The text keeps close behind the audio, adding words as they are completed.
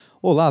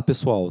Olá,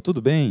 pessoal, tudo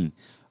bem?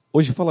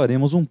 Hoje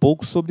falaremos um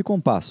pouco sobre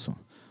compasso.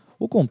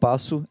 O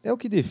compasso é o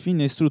que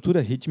define a estrutura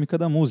rítmica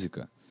da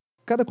música.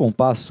 Cada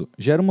compasso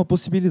gera uma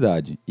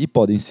possibilidade e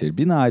podem ser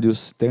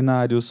binários,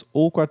 ternários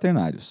ou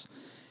quaternários.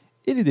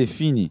 Ele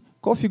define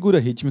qual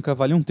figura rítmica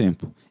vale um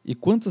tempo e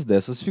quantas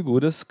dessas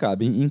figuras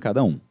cabem em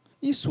cada um.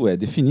 Isso é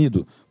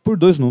definido por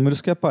dois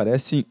números que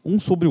aparecem um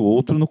sobre o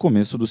outro no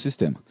começo do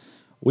sistema.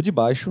 O de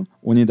baixo,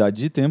 unidade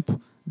de tempo,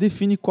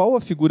 define qual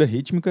a figura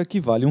rítmica que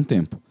vale um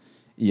tempo.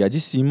 E a de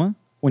cima,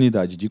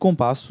 unidade de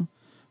compasso,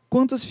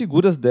 quantas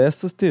figuras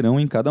destas terão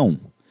em cada um.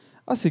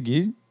 A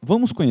seguir,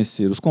 vamos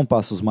conhecer os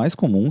compassos mais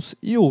comuns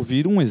e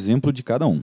ouvir um exemplo de cada um.